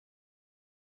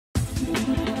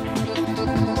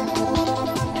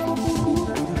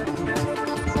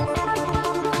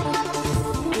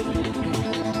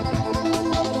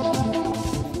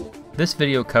This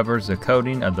video covers the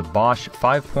coding of the Bosch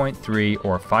 5.3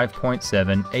 or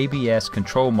 5.7 ABS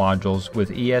control modules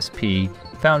with ESP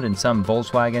found in some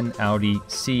Volkswagen, Audi,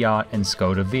 Seat, and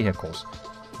Skoda vehicles.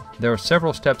 There are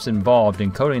several steps involved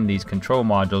in coding these control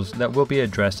modules that will be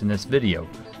addressed in this video.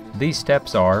 These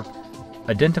steps are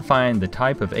identifying the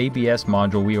type of ABS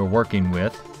module we are working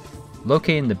with,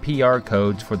 locating the PR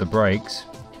codes for the brakes,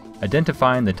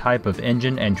 identifying the type of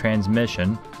engine and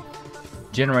transmission,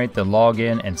 generate the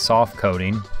login and soft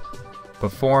coding,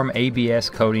 perform ABS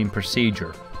coding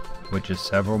procedure, which is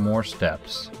several more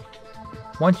steps.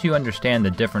 Once you understand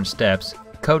the different steps,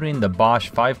 coding the Bosch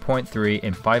 5.3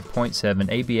 and 5.7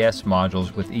 ABS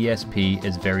modules with ESP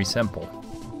is very simple.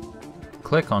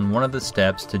 Click on one of the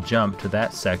steps to jump to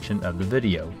that section of the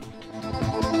video.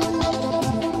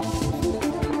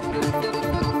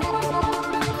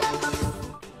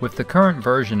 With the current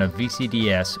version of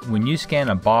VCDS, when you scan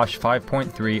a Bosch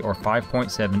 5.3 or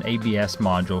 5.7 ABS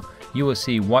module, you will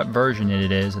see what version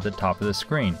it is at the top of the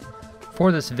screen.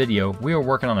 For this video, we are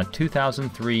working on a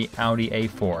 2003 Audi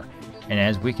A4, and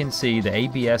as we can see, the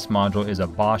ABS module is a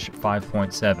Bosch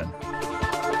 5.7.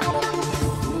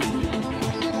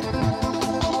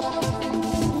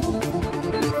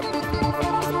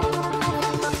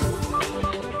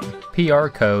 PR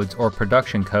codes or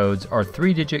production codes are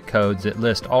 3-digit codes that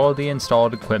list all of the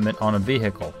installed equipment on a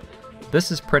vehicle.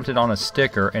 This is printed on a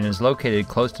sticker and is located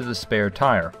close to the spare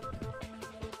tire.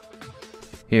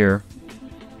 Here.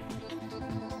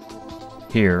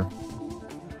 Here.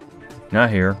 Not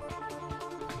here.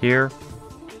 Here.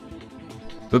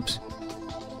 Oops.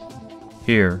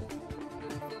 Here.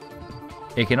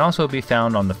 It can also be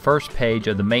found on the first page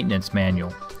of the maintenance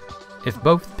manual. If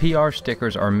both PR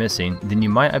stickers are missing, then you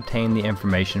might obtain the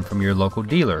information from your local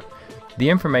dealer. The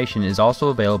information is also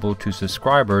available to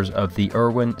subscribers of the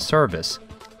Irwin service.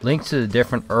 Links to the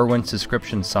different Irwin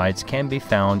subscription sites can be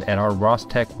found at our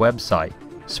Rostec website.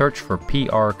 Search for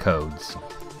PR codes.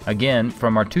 Again,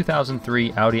 from our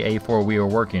 2003 Audi A4 we are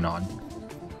working on.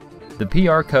 The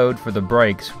PR code for the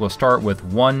brakes will start with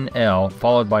 1L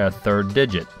followed by a third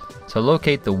digit. So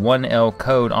locate the 1L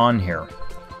code on here.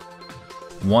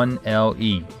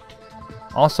 1LE.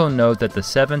 Also note that the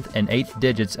 7th and 8th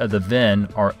digits of the VIN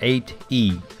are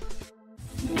 8E.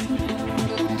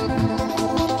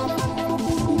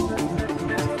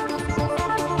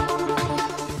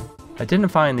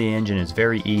 Identifying the engine is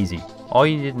very easy. All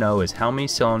you need to know is how many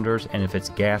cylinders and if it's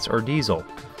gas or diesel.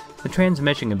 The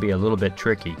transmission can be a little bit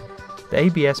tricky. The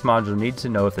ABS module needs to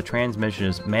know if the transmission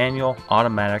is manual,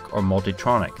 automatic, or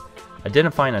multitronic.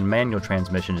 Identifying a manual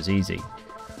transmission is easy.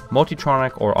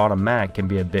 Multitronic or automatic can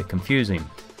be a bit confusing.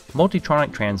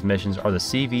 Multitronic transmissions are the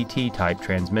CVT type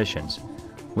transmissions.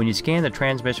 When you scan the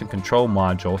transmission control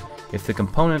module, if the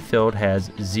component field has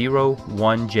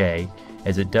 01J,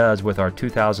 as it does with our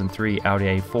 2003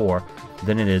 Audi A4,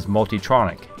 then it is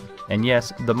multitronic. And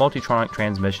yes, the multitronic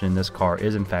transmission in this car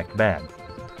is in fact bad.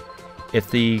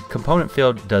 If the component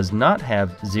field does not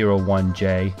have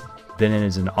 01J, then it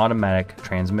is an automatic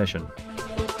transmission.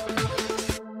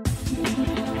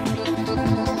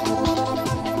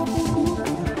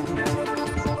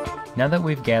 Now that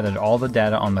we've gathered all the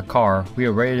data on the car, we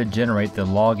are ready to generate the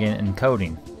login and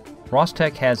coding.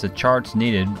 Rostec has the charts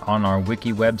needed on our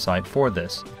wiki website for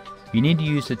this. You need to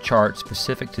use the chart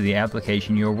specific to the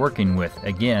application you are working with.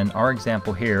 Again, our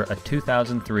example here, a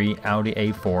 2003 Audi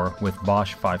A4 with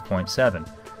Bosch 5.7.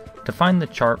 To find the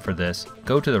chart for this,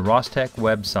 go to the Rostec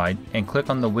website and click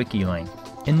on the wiki link.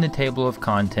 In the table of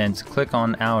contents, click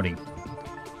on Audi.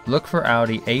 Look for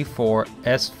Audi A4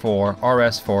 S4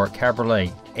 RS4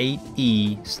 Cabriolet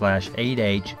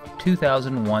 8E/8H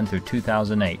 2001 through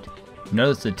 2008.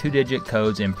 Notice the 2-digit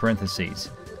codes in parentheses.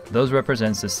 Those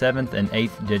represents the 7th and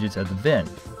 8th digits of the VIN.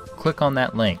 Click on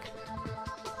that link.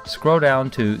 Scroll down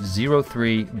to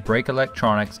 03 Brake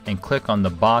Electronics and click on the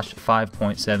Bosch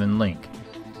 5.7 link.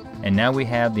 And now we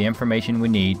have the information we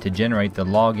need to generate the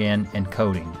login and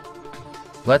coding.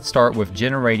 Let's start with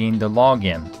generating the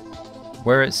login,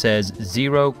 where it says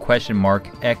 0?XXX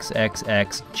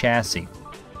chassis.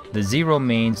 The 0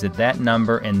 means that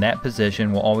number in that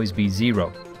position will always be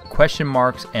 0. Question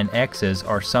marks and X's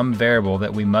are some variable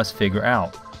that we must figure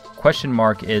out. Question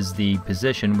mark is the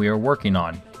position we are working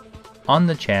on. On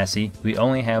the chassis, we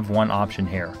only have one option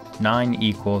here, 9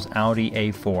 equals Audi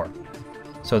A4.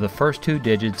 So the first 2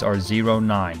 digits are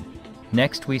 09.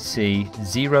 Next we see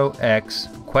 0x?XX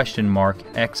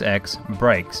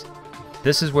brakes.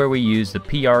 This is where we use the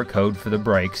PR code for the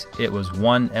brakes. It was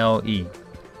 1LE.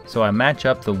 so I match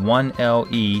up the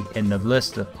 1LE in the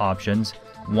list of options.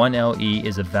 1LE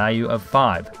is a value of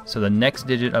 5, so the next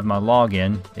digit of my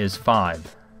login is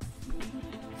 5.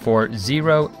 For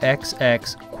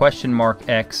 0XX?X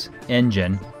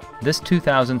engine, this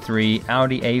 2003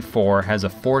 Audi A4 has a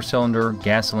 4-cylinder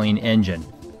gasoline engine.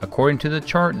 According to the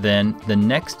chart then, the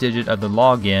next digit of the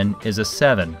login is a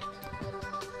 7.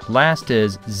 Last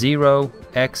is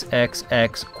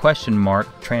 0XXX?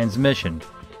 Transmission.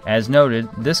 As noted,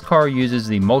 this car uses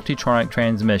the Multitronic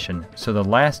transmission, so the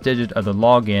last digit of the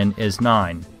login is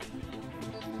 9.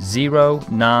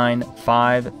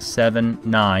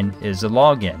 09579 is the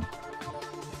login.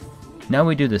 Now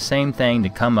we do the same thing to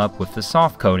come up with the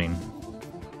soft coding.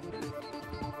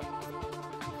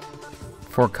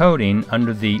 For coding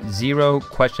under the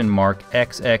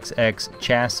 0XXX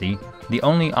chassis, the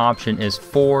only option is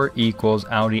 4 equals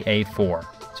Audi A4.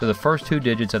 So the first two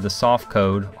digits of the soft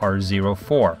code are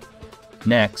 04.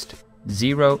 Next,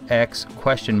 0X?XX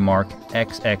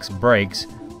brakes,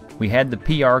 we had the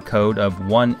PR code of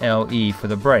 1LE for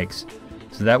the brakes,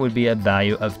 so that would be a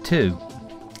value of 2.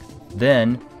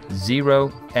 Then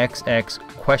 0XX?X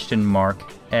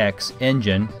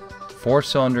engine,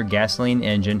 4-cylinder gasoline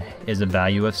engine, is a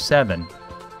value of 7.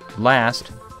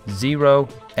 Last,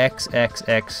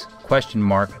 0XXX?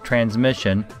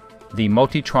 Transmission, the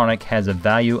Multitronic has a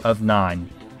value of 9.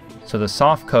 So the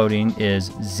soft coding is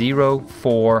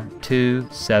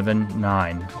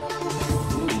 04279.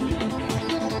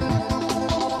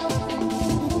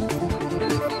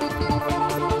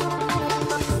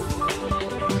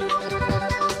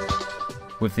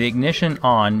 With the ignition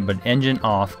on but engine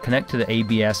off, connect to the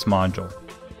ABS module.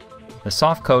 The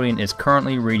soft coding is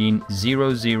currently reading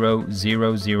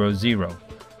 00000.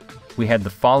 We had the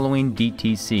following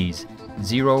DTCs: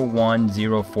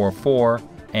 01044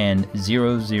 and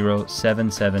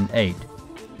 00778.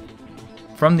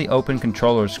 From the Open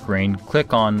Controller screen,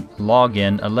 click on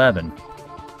Login 11.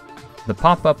 The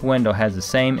pop-up window has the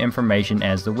same information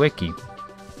as the wiki.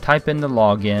 Type in the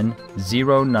login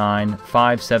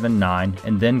 09579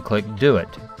 and then click Do It.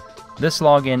 This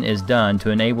login is done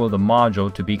to enable the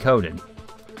module to be coded.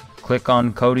 Click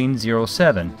on Coding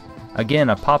 07. Again,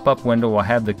 a pop-up window will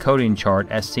have the coding chart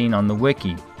as seen on the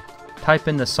wiki. Type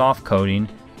in the soft coding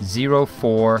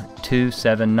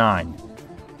 04279.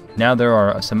 Now there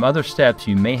are some other steps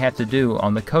you may have to do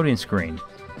on the coding screen.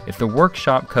 If the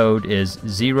workshop code is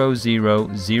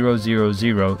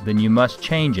 00000, then you must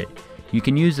change it. You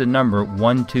can use the number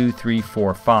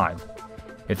 12345.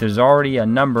 If there's already a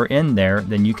number in there,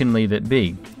 then you can leave it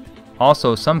be.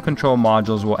 Also, some control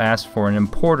modules will ask for an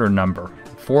importer number.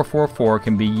 444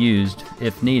 can be used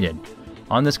if needed.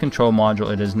 On this control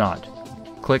module it is not.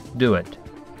 Click Do It.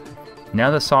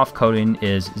 Now the soft coding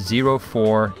is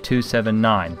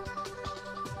 04279.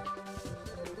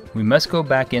 We must go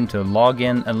back into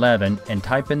Login 11 and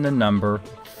type in the number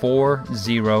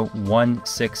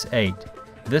 40168.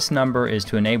 This number is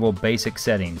to enable basic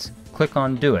settings. Click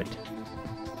on Do It.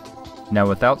 Now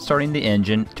without starting the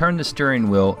engine, turn the steering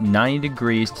wheel 90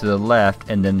 degrees to the left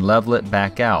and then level it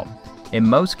back out. In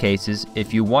most cases,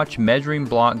 if you watch Measuring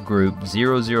Block Group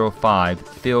 005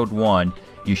 Field 1,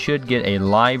 you should get a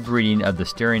live reading of the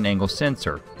steering angle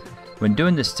sensor. When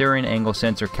doing the steering angle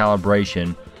sensor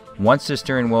calibration, once the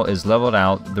steering wheel is leveled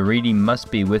out, the reading must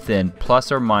be within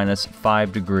plus or minus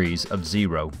 5 degrees of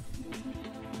 0.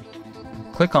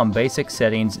 Click on Basic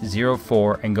Settings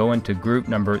 04 and go into group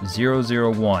number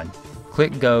 001.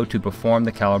 Click Go to perform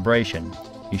the calibration.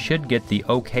 You should get the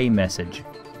OK message.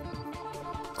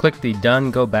 Click the Done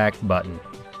Go Back button.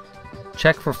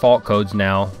 Check for fault codes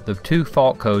now. The 2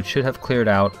 fault codes should have cleared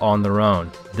out on their own.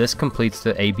 This completes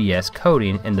the ABS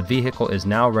coding and the vehicle is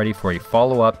now ready for a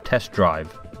follow-up test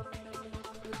drive.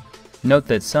 Note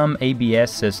that some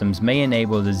ABS systems may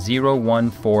enable the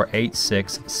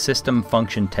 01486 system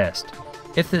function test.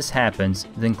 If this happens,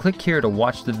 then click here to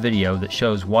watch the video that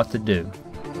shows what to do.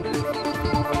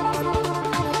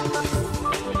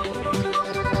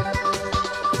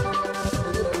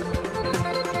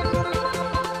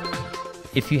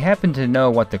 If you happen to know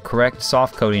what the correct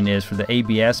soft coding is for the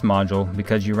ABS module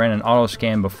because you ran an auto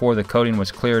scan before the coding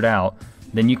was cleared out,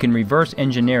 then you can reverse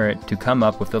engineer it to come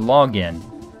up with the login.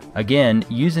 Again,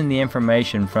 using the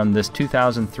information from this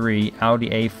 2003 Audi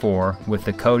A4 with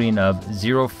the coding of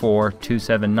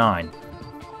 04279.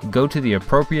 Go to the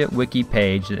appropriate wiki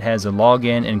page that has a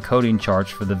login and coding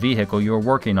charts for the vehicle you are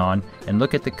working on and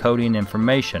look at the coding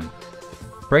information.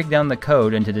 Break down the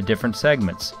code into the different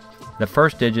segments. The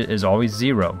first digit is always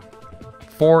 0.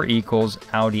 4 equals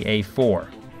Audi A4.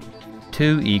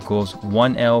 2 equals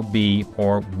 1LB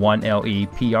or 1LE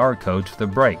PR codes for the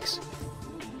brakes.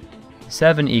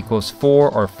 7 equals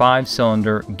 4 or 5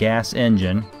 cylinder gas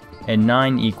engine, and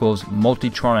 9 equals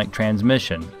multitronic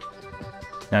transmission.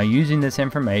 Now, using this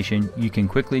information, you can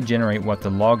quickly generate what the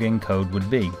login code would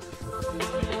be.